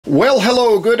Well,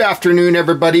 hello, good afternoon,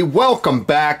 everybody. Welcome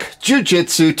back.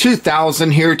 Jiu-Jitsu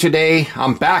 2000 here today.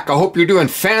 I'm back. I hope you're doing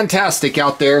fantastic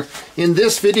out there. In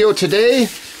this video today,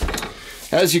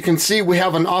 as you can see, we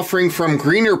have an offering from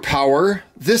GrenerPower.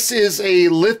 This is a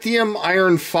lithium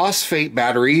iron phosphate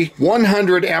battery,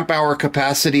 100 amp hour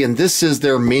capacity, and this is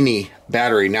their mini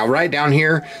battery. Now, right down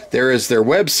here, there is their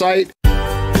website.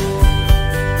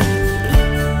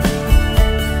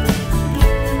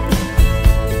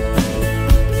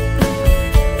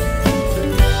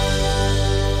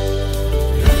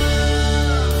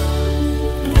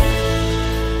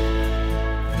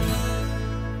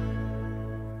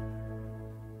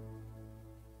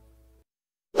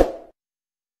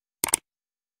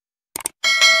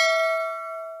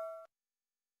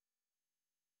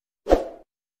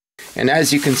 And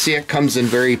as you can see, it comes in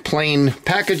very plain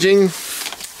packaging.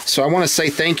 So I want to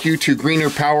say thank you to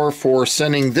GrenerPower for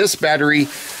sending this battery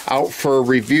out for a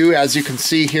review. As you can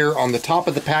see here on the top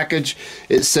of the package,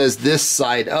 it says this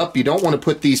side up. You don't want to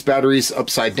put these batteries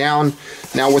upside down.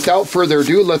 Now, without further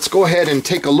ado, let's go ahead and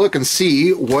take a look and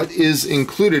see what is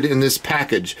included in this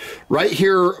package. Right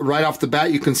here, right off the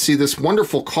bat, you can see this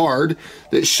wonderful card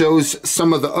that shows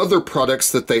some of the other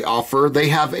products that they offer. They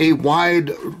have a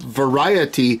wide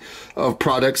variety of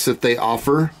products that they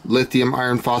offer, lithium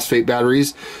iron phosphate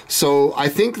batteries. So I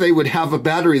think they would have a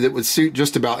battery that would suit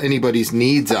just about anybody's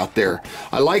needs out there.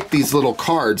 I like these little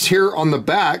cards. Here on the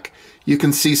back, you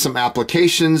can see some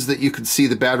applications that you can see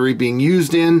the battery being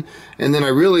used in. And then I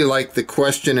really like the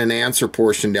question and answer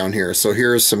portion down here. So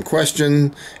here's some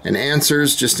question and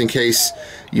answers, just in case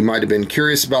you might have been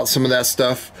curious about some of that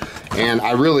stuff. And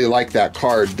I really like that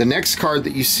card. The next card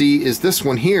that you see is this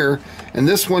one here. And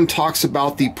this one talks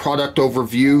about the product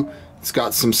overview. It's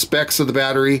got some specs of the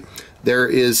battery. There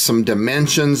is some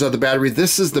dimensions of the battery.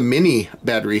 This is the mini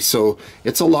battery, so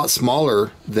it's a lot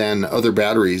smaller than other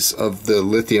batteries of the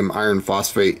lithium iron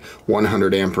phosphate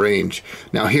 100 amp range.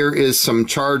 Now here is some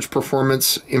charge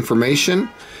performance information,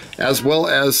 as well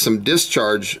as some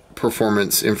discharge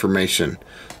performance information.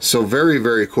 So very,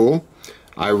 very cool.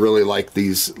 I really like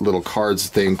these little cards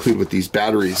that they include with these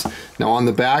batteries. Now on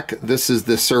the back, this is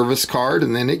the service card,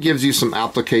 and then it gives you some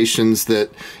applications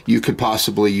that you could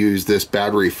possibly use this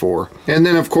battery for. And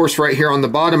then of course right here on the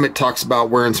bottom, it talks about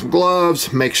wearing some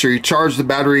gloves. Make sure you charge the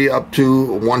battery up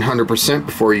to 100%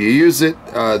 before you use it.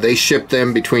 They ship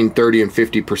them between 30 and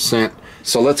 50%.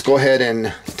 So let's go ahead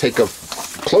and take a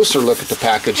closer look at the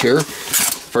package here.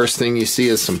 First thing you see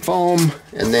is some foam,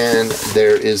 and then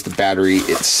there is the battery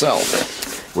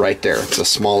itself right there. It's a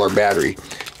smaller battery.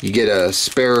 You get a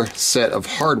spare set of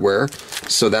hardware,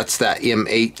 so that's that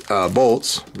M8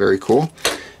 bolts. Very cool.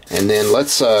 And then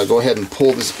let's go ahead and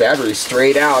pull this battery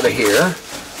straight out of here.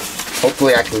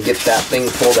 Hopefully I can get that thing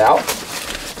pulled out.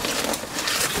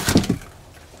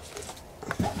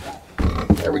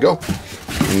 There we go.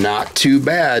 Not too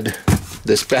bad.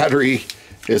 This battery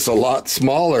is a lot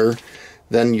smaller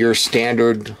than your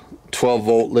standard 12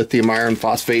 volt lithium iron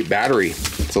phosphate battery.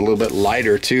 It's a little bit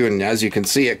lighter too, and as you can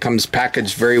see, it comes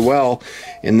packaged very well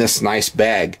in this nice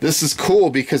bag. This is cool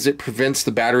because it prevents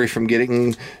the battery from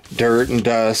getting dirt and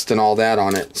dust and all that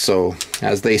on it. So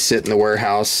as they sit in the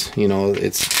warehouse, you know,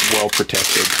 it's well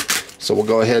protected. So we'll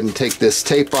go ahead and take this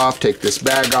tape off, take this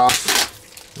bag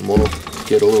off, and we'll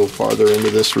get a little farther into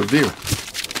this review.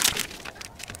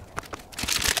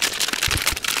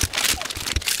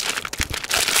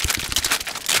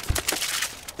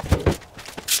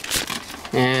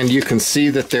 And you can see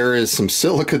that there is some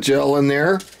silica gel in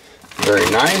there. Very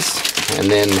nice. And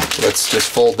then let's just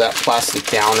fold that plastic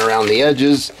down around the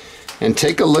edges and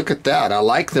take a look at that. I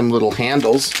like them little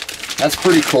handles. That's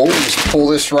pretty cool. Just pull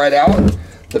this right out.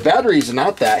 The battery's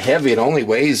not that heavy. It only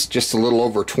weighs just a little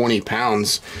over 20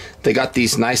 pounds. They got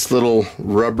these nice little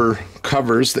rubber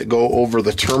covers that go over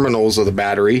the terminals of the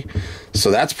battery.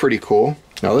 So that's pretty cool.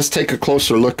 Now let's take a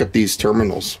closer look at these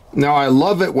terminals. Now I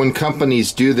love it when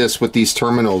companies do this with these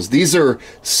terminals. These are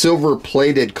silver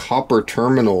plated copper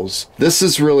terminals. This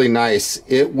is really nice.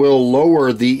 It will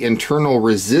lower the internal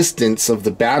resistance of the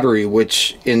battery,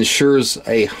 which ensures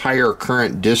a higher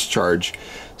current discharge.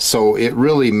 So it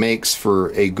really makes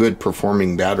for a good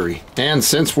performing battery. And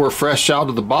since we're fresh out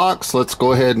of the box, let's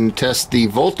go ahead and test the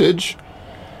voltage.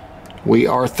 We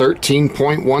are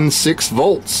 13.16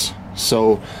 volts.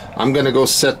 So I'm going to go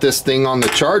set this thing on the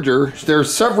charger.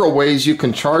 There's several ways you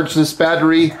can charge this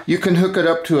battery. You can hook it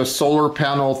up to a solar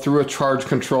panel through a charge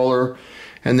controller,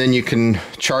 and then you can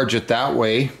charge it that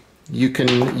way. You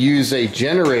can use a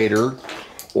generator,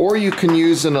 or you can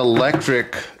use an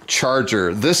electric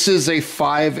charger. This is a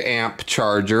 5 amp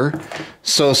charger,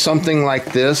 so something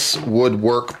like this would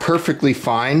work perfectly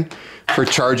fine for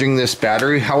charging this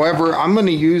battery. However, I'm going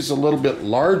to use a little bit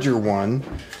larger one.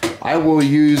 I will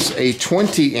use a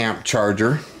 20 amp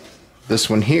charger, this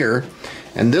one here,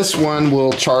 and this one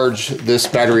will charge this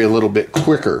battery a little bit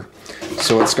quicker.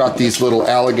 So it's got these little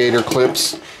alligator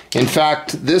clips. In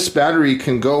fact, this battery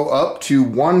can go up to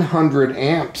 100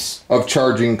 amps of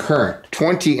charging current.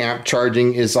 20 amp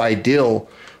charging is ideal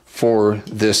for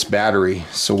this battery.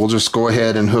 So we'll just go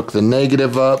ahead and hook the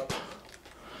negative up.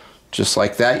 Just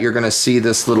like that, you're going to see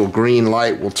this little green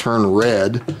light will turn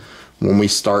red when we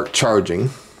start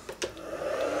charging.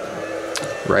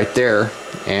 Right there.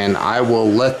 And I will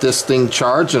let this thing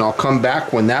charge, and I'll come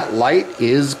back when that light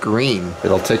is green.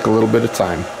 It'll take a little bit of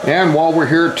time. And while we're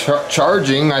here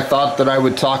charging, I thought that I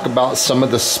would talk about some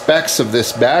of the specs of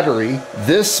this battery.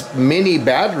 This mini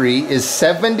battery is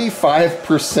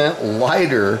 75%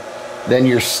 lighter than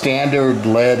your standard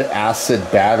lead acid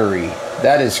battery.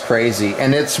 That is crazy.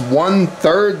 And it's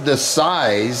 1/3 the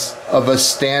size of a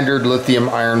standard lithium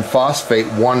iron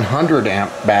phosphate 100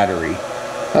 amp battery.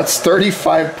 That's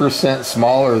 35%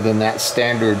 smaller than that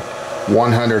standard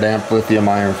 100 amp lithium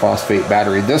iron phosphate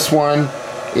battery. This one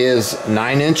is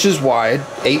 9 inches wide,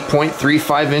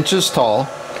 8.35 inches tall,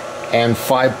 and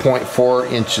 5.4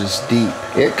 inches deep.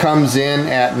 It comes in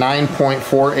at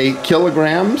 9.48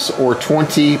 kilograms or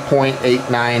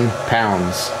 20.89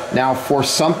 pounds. Now, for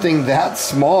something that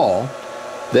small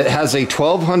that has a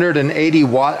 1280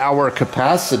 watt hour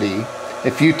capacity,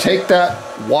 if you take that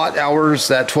watt hours,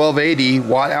 that 1280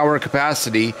 watt hour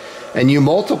capacity, and you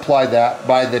multiply that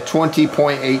by the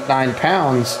 20.89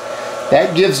 pounds,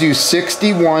 that gives you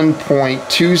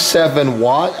 61.27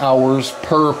 watt hours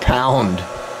per pound.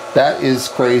 That is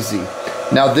crazy.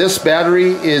 Now, this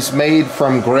battery is made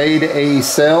from grade A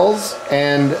cells,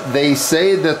 and they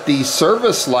say that the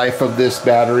service life of this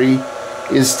battery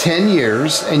is 10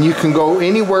 years, and you can go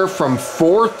anywhere from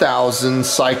 4,000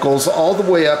 cycles all the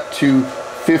way up to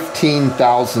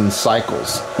 15,000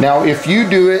 cycles. Now, if you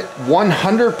do it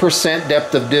 100%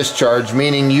 depth of discharge,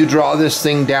 meaning you draw this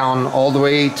thing down all the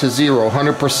way to zero,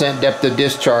 100% depth of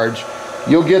discharge,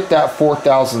 you'll get that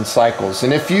 4,000 cycles.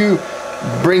 And if you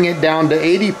bring it down to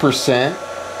 80%,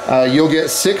 you'll get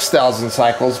 6,000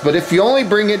 cycles. But if you only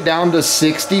bring it down to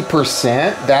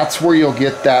 60%, that's where you'll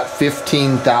get that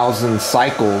 15,000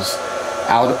 cycles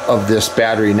out of this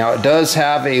battery. Now, it does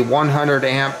have a 100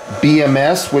 amp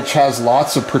BMS, which has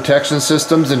lots of protection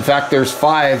systems. In fact, there's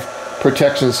 5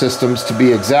 protection systems to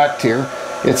be exact here.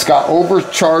 It's got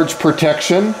overcharge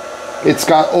protection, it's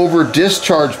got over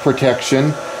discharge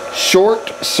protection,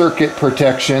 short circuit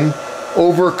protection,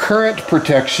 overcurrent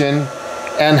protection,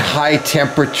 and high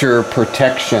temperature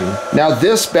protection. Now,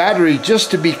 this battery,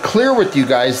 just to be clear with you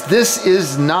guys, this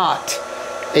is not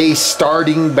a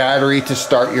starting battery to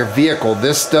start your vehicle.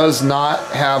 This does not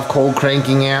have cold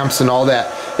cranking amps and all that.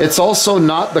 It's also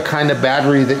not the kind of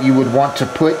battery that you would want to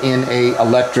put in a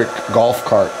electric golf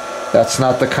cart. That's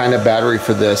not the kind of battery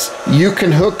for this. You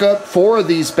can hook up 4 of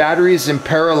these batteries in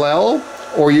parallel,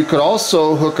 or you could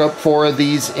also hook up 4 of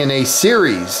these in a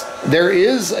series. There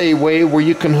is a way where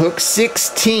you can hook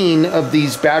 16 of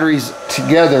these batteries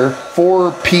together,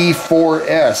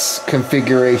 4P4S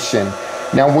configuration.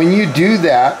 Now, when you do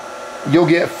that, you'll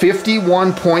get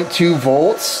 51.2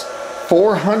 volts,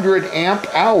 400 amp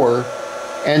hour,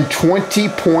 and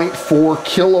 20.4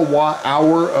 kilowatt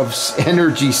hour of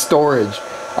energy storage.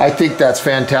 I think that's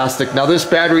fantastic. Now, this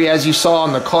battery, as you saw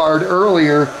on the card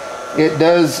earlier, it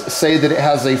does say that it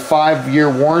has a 5-year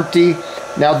warranty.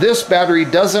 Now, this battery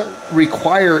doesn't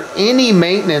require any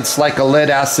maintenance like a lead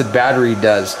acid battery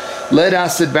does. Lead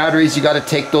acid batteries, you got to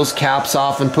take those caps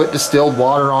off and put distilled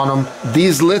water on them.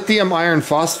 These lithium iron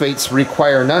phosphates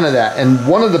require none of that. And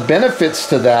one of the benefits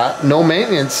to that, no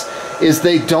maintenance, is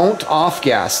they don't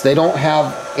off-gas. They don't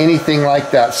have anything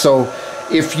like that. So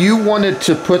if you wanted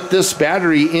to put this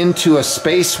battery into a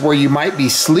space where you might be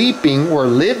sleeping or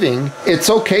living, it's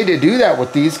okay to do that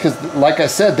with these because, like I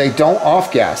said, they don't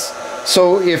off-gas.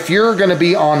 So if you're going to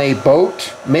be on a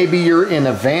boat, maybe you're in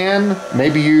a van,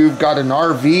 maybe you've got an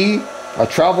RV, a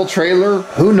travel trailer,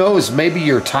 who knows, maybe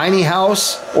your tiny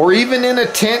house, or even in a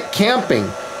tent camping,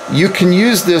 you can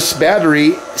use this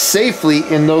battery safely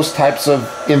in those types of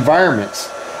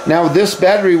environments. Now, this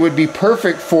battery would be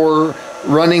perfect for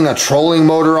running a trolling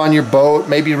motor on your boat,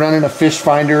 maybe running a fish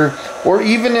finder, or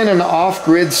even in an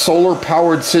off-grid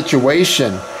solar-powered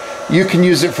situation. You can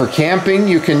use it for camping,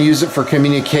 you can use it for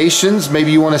communications.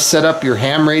 Maybe you want to set up your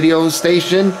ham radio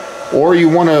station, or you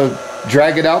want to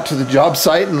drag it out to the job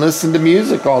site and listen to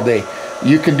music all day.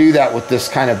 You can do that with this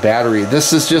kind of battery.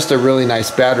 This is just a really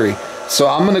nice battery. So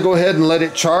I'm going to go ahead and let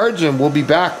it charge, and we'll be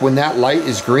back when that light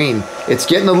is green. It's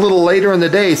getting a little later in the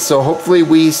day, so hopefully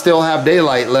we still have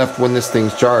daylight left when this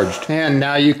thing's charged. And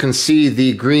now you can see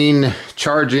the green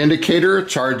charge indicator.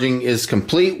 Charging is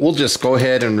complete. We'll just go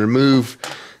ahead and remove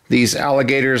these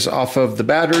alligators off of the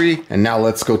battery, and now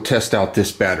let's go test out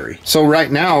this battery. So right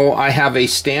now I have a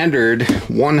standard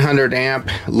 100 amp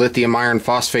lithium iron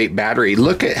phosphate battery.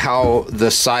 Look at how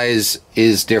the size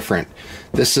is different.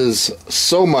 This is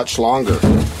so much longer.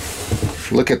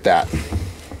 Look at that.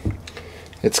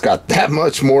 It's got that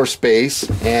much more space,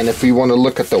 and if we want to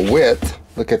look at the width,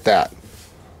 look at that.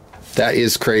 That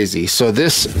is crazy. So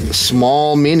this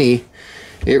small mini,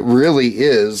 it really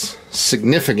is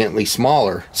significantly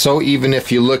smaller. So even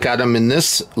if you look at them in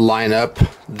this lineup,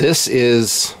 this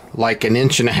is like 1.5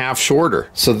 inches shorter.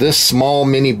 So this small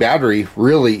mini battery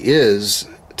really is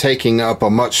taking up a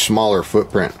much smaller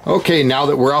footprint. Okay, now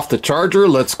that we're off the charger,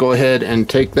 let's go ahead and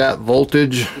take that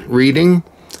voltage reading.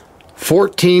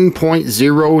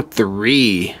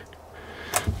 14.03.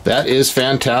 That is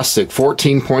fantastic,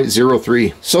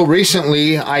 14.03. So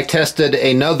recently I tested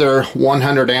another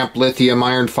 100 amp lithium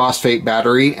iron phosphate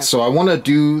battery. So I want to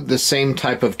do the same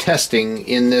type of testing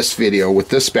in this video with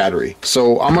this battery.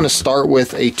 So I'm going to start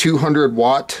with a 200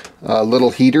 watt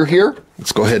little heater here.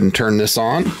 Let's go ahead and turn this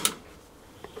on.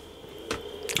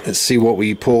 Let's see what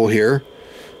we pull here.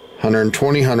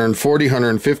 120, 140,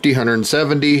 150,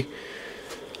 170.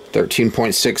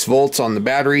 13.6 volts on the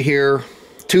battery here.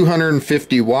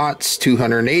 250 watts,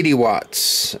 280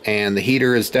 watts, and the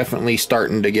heater is definitely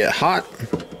starting to get hot,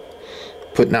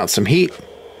 putting out some heat.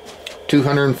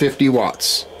 250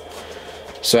 watts.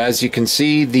 So as you can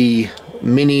see, the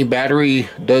mini battery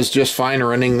does just fine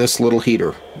running this little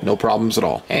heater, no problems at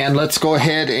all. And let's go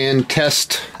ahead and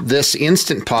test this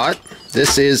Instant Pot.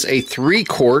 This is a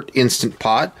 3-quart Instant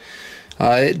Pot.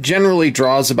 It generally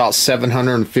draws about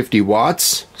 750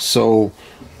 watts, so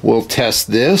we'll test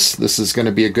this. This is going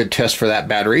to be a good test for that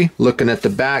battery. Looking at the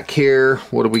back here,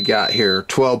 what do we got here?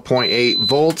 12.8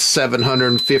 volts,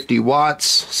 750 watts,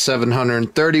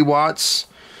 730 watts,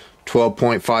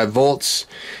 12.5 volts.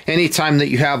 Anytime that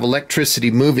you have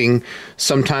electricity moving,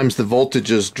 sometimes the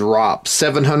voltages drop.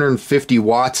 750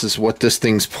 watts is what this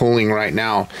thing's pulling right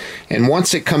now. And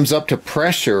once it comes up to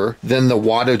pressure, then the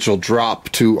wattage will drop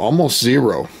to almost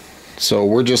 0. So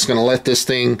we're just going to let this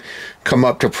thing come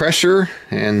up to pressure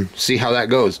and see how that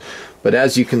goes. But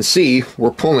as you can see,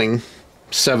 we're pulling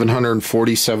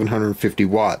 740, 750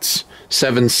 watts,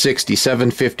 760,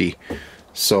 750.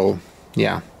 So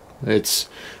yeah, it's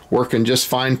working just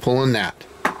fine pulling that.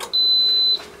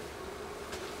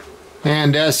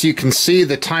 And as you can see,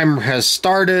 the timer has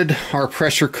started. Our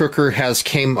pressure cooker has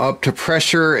came up to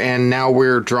pressure, and now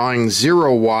we're drawing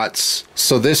 0 watts.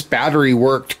 So this battery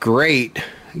worked great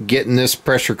getting this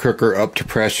pressure cooker up to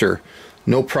pressure.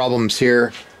 No problems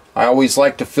here. I always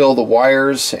like to fill the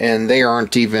wires, and they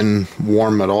aren't even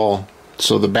warm at all.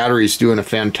 So the battery's doing a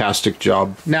fantastic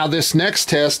job. Now this next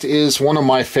test is one of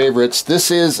my favorites. This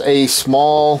is a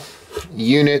small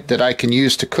unit that I can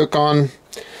use to cook on.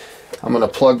 I'm going to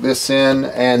plug this in,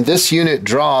 and this unit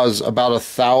draws about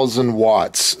 1,000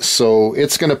 watts. So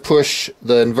it's going to push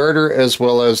the inverter as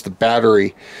well as the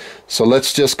battery. So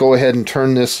let's just go ahead and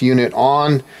turn this unit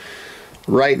on.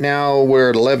 Right now we're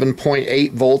at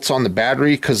 11.8 volts on the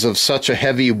battery because of such a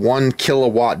heavy 1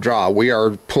 kilowatt draw. We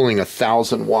are pulling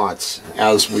 1,000 watts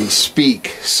as we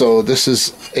speak. So this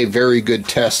is a very good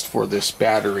test for this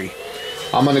battery.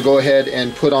 I'm going to go ahead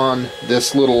and put on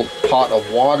this little pot of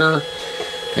water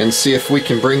and see if we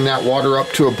can bring that water up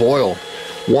to a boil.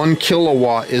 1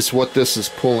 kilowatt is what this is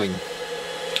pulling.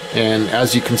 And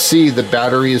as you can see, the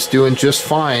battery is doing just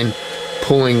fine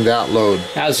pulling that load.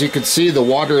 As you can see, the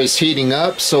water is heating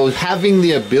up, so having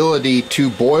the ability to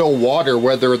boil water,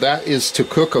 whether that is to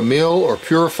cook a meal or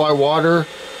purify water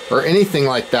or anything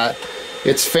like that,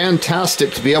 it's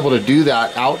fantastic to be able to do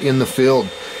that out in the field.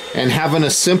 And having a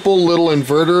simple little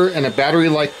inverter and a battery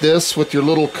like this with your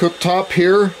little cooktop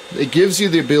here, it gives you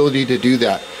the ability to do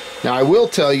that. Now I will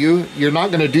tell you, you're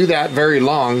not going to do that very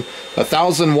long.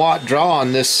 1,000 watt draw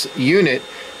on this unit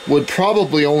would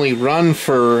probably only run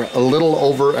for a little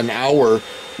over an hour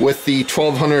with the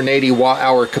 1280 watt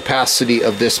hour capacity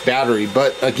of this battery.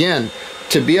 But again,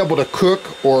 to be able to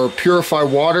cook or purify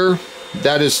water,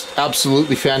 that is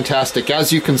absolutely fantastic.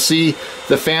 As you can see,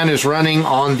 the fan is running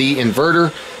on the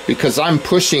inverter because I'm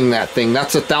pushing that thing.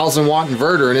 That's a 1,000 watt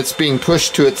inverter and it's being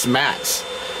pushed to its max.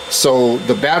 So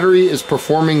the battery is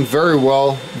performing very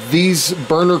well. These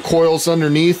burner coils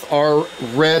underneath are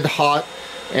red hot,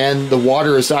 and the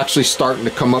water is actually starting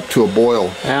to come up to a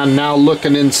boil. And now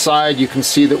looking inside, you can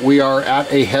see that we are at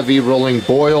a heavy rolling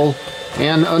boil.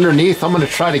 And underneath, I'm going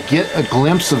to try to get a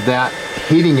glimpse of that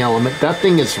heating element. That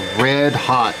thing is red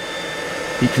hot.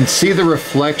 You can see the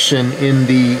reflection in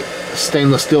the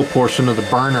stainless steel portion of the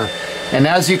burner. And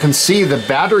as you can see, the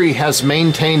battery has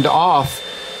maintained off.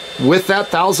 With that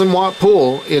 1,000-watt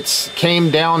pull, it's came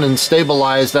down and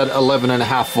stabilized at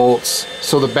 11.5 volts.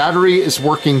 So the battery is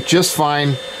working just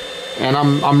fine, and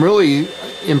I'm really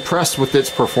impressed with its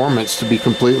performance, to be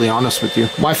completely honest with you.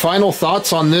 My final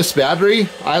thoughts on this battery: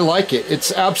 I like it.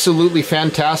 It's absolutely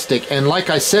fantastic. And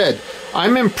like I said,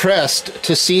 I'm impressed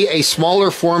to see a smaller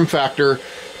form factor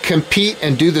compete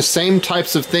and do the same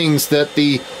types of things that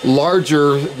the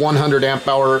larger 100 amp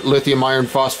hour lithium iron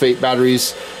phosphate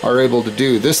batteries are able to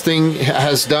do. This thing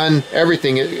has done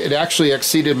everything. It actually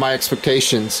exceeded my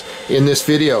expectations in this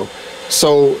video.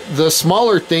 So the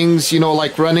smaller things, you know,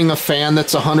 like running a fan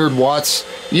that's 100 watts,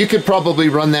 you could probably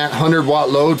run that 100-watt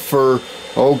load for,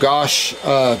 oh gosh,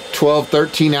 12,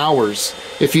 13 hours.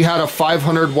 If you had a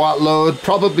 500-watt load,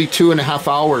 probably 2.5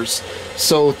 hours.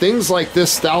 So things like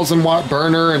this 1,000-watt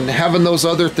burner and having those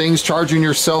other things, charging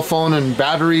your cell phone and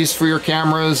batteries for your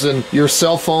cameras and your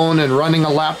cell phone and running a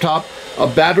laptop, a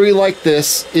battery like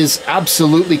this is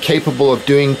absolutely capable of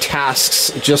doing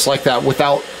tasks just like that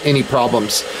without any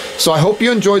problems. So I hope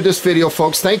you enjoyed this video,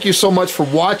 folks. Thank you so much for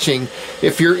watching.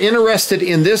 If you're interested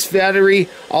in this battery,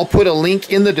 I'll put a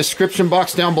link in the description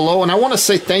box down below. And I want to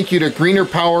say thank you to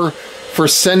GrenerPower for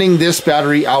sending this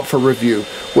battery out for review.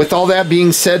 With all that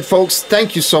being said, folks,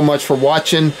 thank you so much for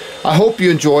watching. I hope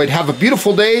you enjoyed. Have a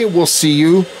beautiful day. We'll see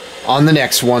you on the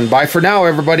next one. Bye for now,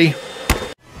 everybody.